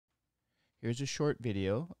Here's a short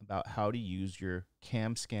video about how to use your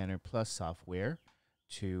Cam Scanner Plus software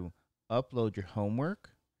to upload your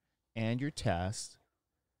homework and your tests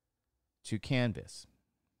to Canvas.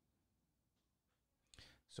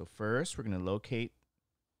 So first, we're going to locate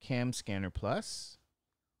Cam Scanner Plus.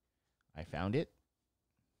 I found it.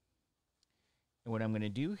 And what I'm going to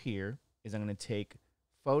do here is I'm going to take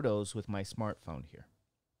photos with my smartphone here.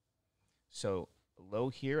 So below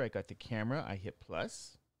here, I got the camera. I hit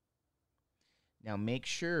plus. Now make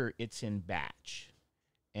sure it's in batch.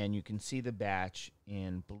 And you can see the batch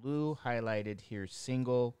in blue highlighted here,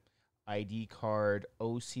 single, ID card,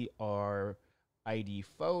 OCR, ID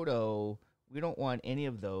photo. We don't want any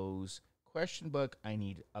of those. Question book, I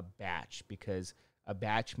need a batch because a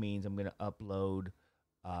batch means I'm going to upload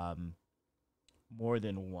more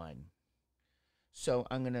than one. So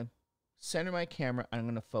I'm going to center my camera. I'm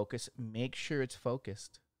going to focus. Make sure it's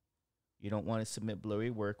focused. You don't want to submit blurry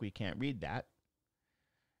work. We can't read that.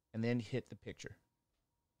 And then hit the picture.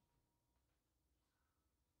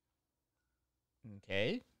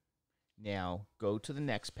 Okay. Now go to the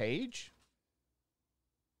next page.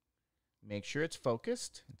 Make sure it's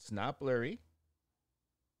focused. It's not blurry.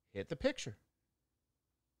 Hit the picture.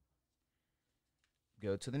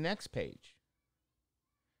 Go to the next page.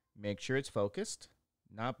 Make sure it's focused,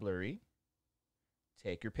 not blurry.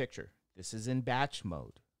 Take your picture. This is in batch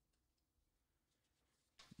mode.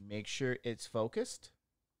 Make sure it's focused,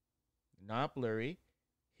 not blurry.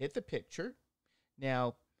 Hit the picture.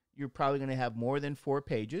 Now, you're probably going to have more than 4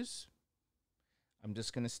 pages. I'm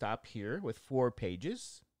just going to stop here with 4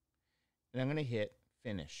 pages. And I'm going to hit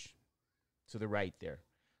finish to the right there.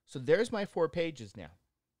 So there's my 4 pages now.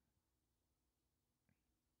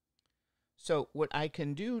 So what I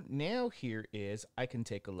can do now here is I can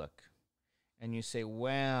take a look. And you say,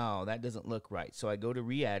 wow, that doesn't look right. So I go to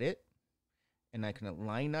re-edit. And I can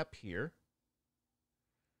line up here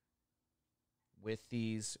with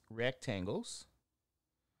these rectangles.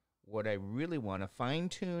 What I really want to fine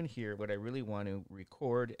tune here, what I really want to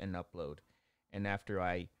record and upload. And after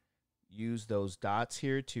I use those dots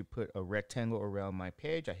here to put a rectangle around my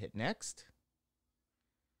page, I hit next.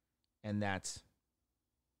 And that's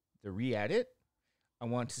the re-edit. I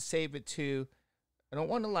want to save it to, I don't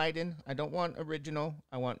want a Lighten, I don't want original,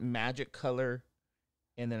 I want magic color,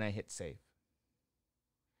 and then I hit save.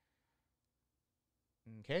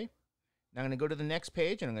 Okay, now I'm going to go to the next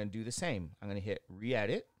page and I'm going to do the same. I'm going to hit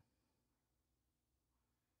re-edit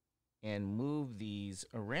and move these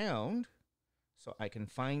around so I can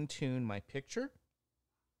fine tune my picture.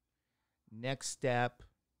 Next step,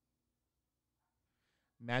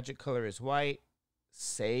 magic color is white.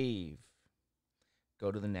 Save.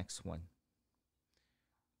 Go to the next one.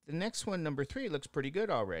 The next one, number 3, looks pretty good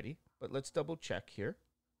already, but let's double check here.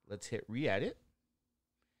 Let's hit re-edit.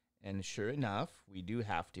 And sure enough, we do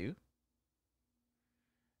have to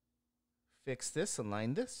fix this,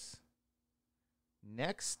 align this.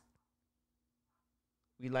 Next,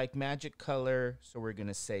 we like magic color, so we're going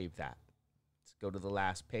to save that. Let's go to the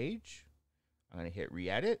last page. I'm going to hit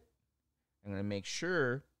re-edit. I'm going to make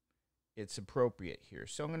sure it's appropriate here.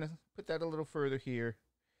 So I'm going to put that a little further here.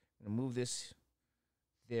 I'm going to move this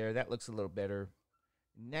there. That looks a little better.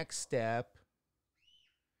 Next step.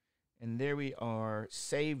 And there we are.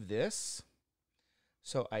 Save this.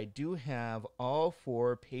 So I do have all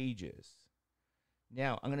 4 pages.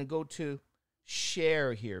 Now I'm going to go to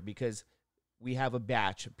share here because we have a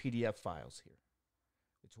batch of PDF files here.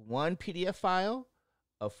 It's one PDF file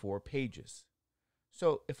of 4 pages.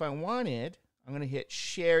 So if I wanted, I'm going to hit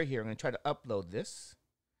share here. I'm going to try to upload this.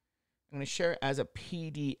 I'm going to share it as a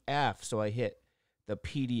PDF. So I hit the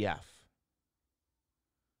PDF.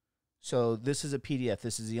 So this is a PDF.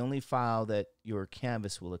 This is the only file that your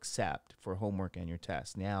Canvas will accept for homework and your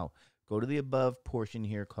test. Now, go to the above portion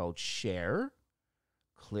here called Share.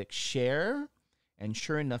 Click Share. And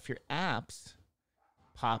sure enough, your apps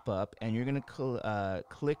pop up. And you're going to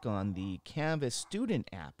click on the Canvas Student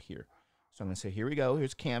app here. So I'm going to say, here we go.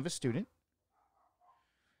 Here's Canvas Student.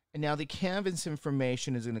 And now the Canvas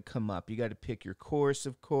information is going to come up. You got to pick your course,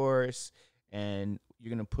 of course. And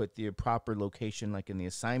you're going to put the proper location like in the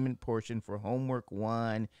assignment portion for homework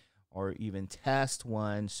 1 or even test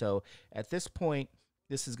 1. So at this point,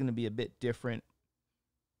 this is going to be a bit different,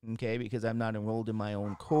 okay, because I'm not enrolled in my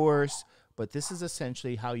own course. But this is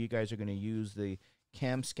essentially how you guys are going to use the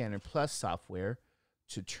Cam Scanner Plus software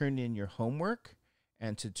to turn in your homework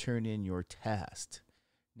and to turn in your test.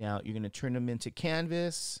 Now, you're going to turn them into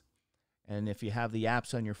Canvas. And if you have the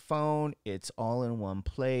apps on your phone, it's all in one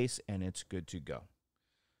place and it's good to go.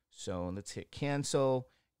 So let's hit cancel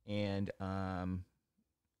and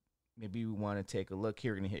maybe we want to take a look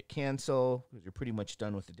here. We're going to hit cancel because you're pretty much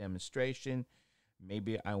done with the demonstration.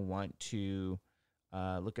 Maybe I want to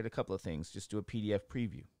look at a couple of things. Just do a PDF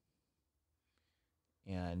preview.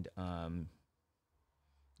 And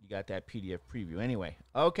you got that PDF preview. Anyway,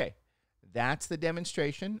 okay. That's the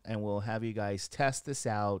demonstration, and we'll have you guys test this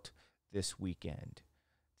out this weekend.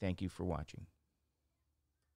 Thank you for watching.